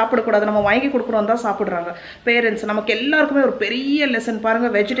சாப்பிடக்கூடாது, நம்ம வாங்கி கொடுக்குறோம் தான் சாப்பிட்றாங்க பேரண்ட்ஸ். நமக்கு எல்லாருக்குமே ஒரு பெரிய லெசன்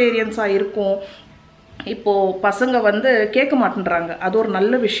பாருங்கள். வெஜிடேரியன்ஸாக இருக்கும். இப்போது பசங்க வந்து கேட்க மாட்டேன்றாங்க. அது ஒரு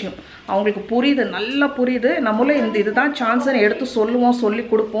நல்ல விஷயம். அவங்களுக்கு புரியுது, நல்லா புரியுது. நம்மளும் இதுதான் சான்ஸ்ன்னு எடுத்து சொல்லுவோம், சொல்லி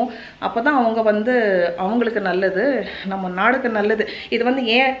கொடுப்போம். அப்போ தான் அவங்க வந்து அவங்களுக்கு நல்லது, நம்ம நாடுக்கு நல்லது. இது வந்து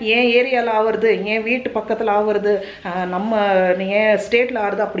ஏன் ஏரியாவில் ஆகுறது, ஏன் வீட்டு பக்கத்தில் ஆகுறது, நம்ம ஏன் ஸ்டேட்டில்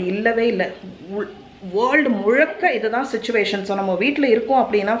ஆகுறது, அப்படி இல்லவே இல்லை. வேர்ல்டு முழுக்க இதுதான் சுச்சுவேஷன். ஸோ நம்ம வீட்டில் இருக்கோம்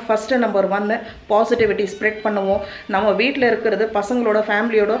அப்படின்னா ஃபஸ்ட்டு நம்பர் 1 பாசிட்டிவிட்டி ஸ்ப்ரெட் பண்ணுவோம். நம்ம வீட்டில் இருக்கிறது பசங்களோட,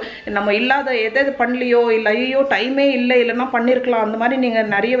 ஃபேமிலியோட, நம்ம இல்லாத எது பண்ணலையோ, இல்லை ஐயோ டைமே இல்லைன்னா பண்ணியிருக்கலாம், அந்த மாதிரி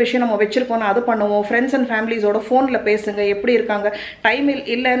நீங்கள் நிறைய விஷயம் நம்ம வச்சுருக்கோன்னா அது பண்ணுவோம். ஃப்ரெண்ட்ஸ் அண்ட் ஃபேமிலிஸோட ஃபோனில் பேசுங்க, எப்படி இருக்காங்க. டைம்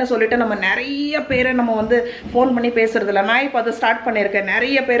இல்லைன்னு சொல்லிட்டு நம்ம நிறைய பேரை நம்ம வந்து ஃபோன் பண்ணி பேசுறதில்ல. நான் இப்போ அதை ஸ்டார்ட் பண்ணியிருக்கேன்.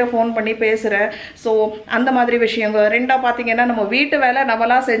 நிறைய பேரை ஃபோன் பண்ணி பேசுகிறேன். ஸோ அந்த மாதிரி விஷயங்கள். ரெண்டாக பார்த்தீங்கன்னா நம்ம வீட்டு வேலை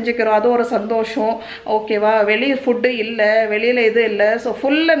நம்மளாம் செஞ்சுக்கிறோம், அது ஒரு சந்தோஷம். ஓகேவா? வெளியே ஃபுட்டு இல்லை, வெளியில் இது இல்லை. ஸோ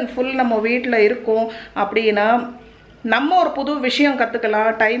ஃபுல் அண்ட் ஃபுல் நம்ம வீட்டில் இருக்கோம் அப்படின்னா நம்ம ஒரு புது விஷயம் கற்றுக்கலாம்.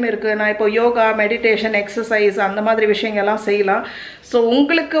 டைம் இருக்குது. நான் இப்போ யோகா, மெடிடேஷன், எக்ஸசைஸ் அந்த மாதிரி விஷயங்கள்லாம் செய்யலாம். ஸோ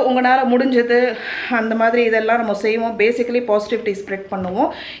உங்களுக்கு உங்களால் முடிஞ்சது அந்த மாதிரி இதெல்லாம் நம்ம செய்வோம். பேசிக்கலி பாசிட்டிவிட்டி ஸ்ப்ரெட்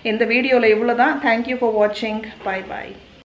பண்ணுவோம். இந்த வீடியோவில் இவ்வளோ தான். தேங்க்யூ ஃபார் வாட்சிங். பாய் பாய்.